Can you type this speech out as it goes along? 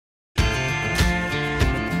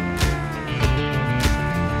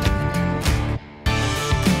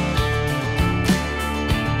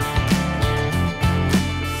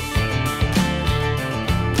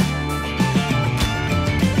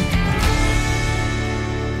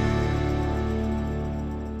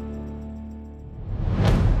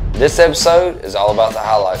This episode is all about the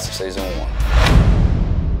highlights of season 1.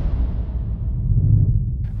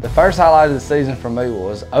 The first highlight of the season for me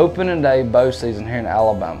was opening day bow season here in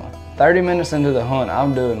Alabama. 30 minutes into the hunt,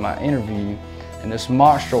 I'm doing my interview and this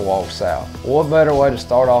monster walks out. What better way to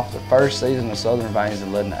start off the first season of Southern Veins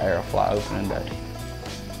than letting the arrow fly opening day.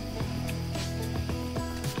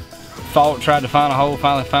 Tried to find a hole,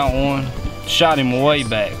 finally found one. Shot him way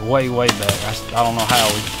back, way back. I don't know how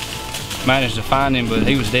we managed to find him, but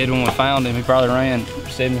he was dead when we found him. He probably ran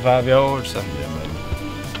 75 yards. So.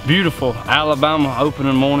 Beautiful Alabama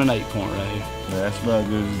opening morning 8-point right here. Yeah, that's about as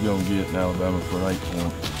good as you're gonna get in Alabama for an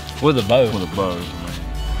 8-point. With a bow. With a bow.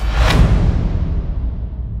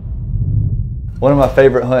 One of my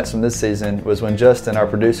favorite hunts from this season was when Justin, our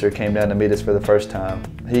producer, came down to meet us for the first time.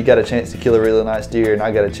 He got a chance to kill a really nice deer, and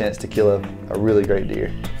I got a chance to kill a really great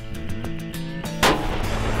deer.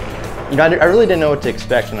 You know, I really didn't know what to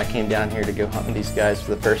expect when I came down here to go hunting these guys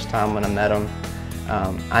for the first time when I met them.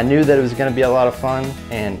 I knew that it was going to be a lot of fun,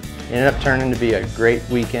 and it ended up turning to be a great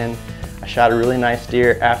weekend. I shot a really nice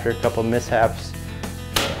deer after a couple of mishaps.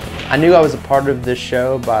 I knew I was a part of this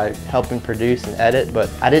show by helping produce and edit,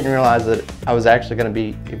 but I didn't realize that I was actually going to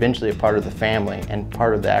be eventually a part of the family and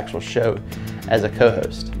part of the actual show as a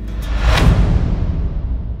co-host.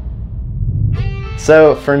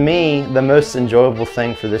 So for me, the most enjoyable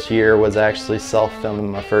thing for this year was actually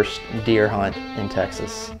self-filming my first deer hunt in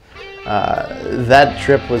Texas. That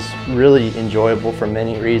trip was really enjoyable for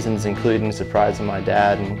many reasons, including surprising my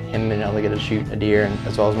dad and him being able to get to shoot a deer, and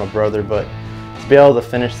as well as my brother. But to be able to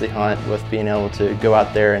finish the hunt with being able to go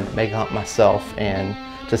out there and make a hunt myself and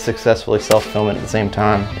to successfully self-film it at the same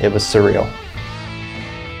time, it was surreal.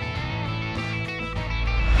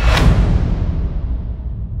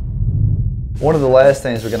 One of the last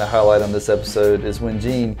things we're going to highlight on this episode is when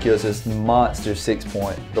Gene kills his monster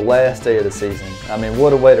 6-point, the last day of the season. I mean,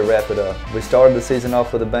 what a way to wrap it up. We started the season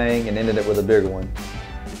off with a bang and ended it with a bigger one.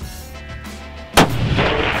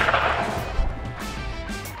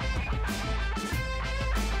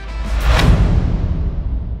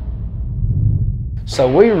 So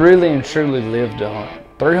we really and truly live to hunt.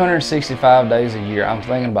 365 days a year, I'm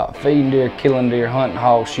thinking about feeding deer, killing deer, hunting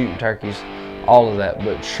hogs, shooting turkeys, all of that,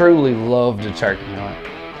 but truly love the turkey hunt.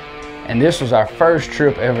 And this was our first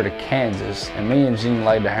trip ever to Kansas, and me and Gene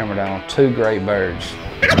laid the hammer down on 2 great birds.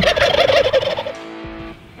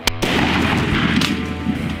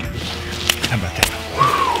 How about that?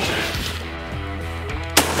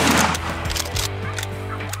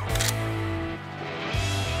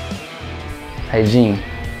 Hey Gene,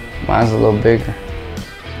 mine's a little bigger.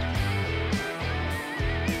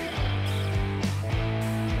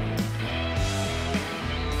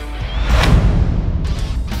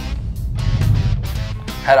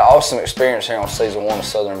 Had an awesome experience here on season 1 of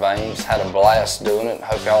Southern Veins. Had a blast doing it.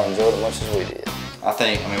 Hope y'all enjoyed it as much as we did. I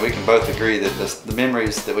mean, we can both agree that the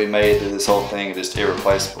memories that we made through this whole thing are just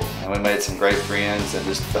irreplaceable. And we made some great friends, and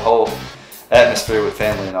just the whole atmosphere with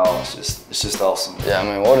family and all, it's just awesome. Yeah, I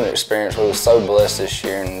mean, what an experience. We were so blessed this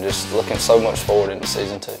year and just looking so much forward into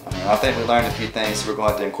season 2. I mean, I think we learned a few things we're going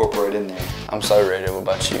to have to incorporate in there. I'm so ready. What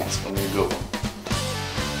about you? It's going to be a good one.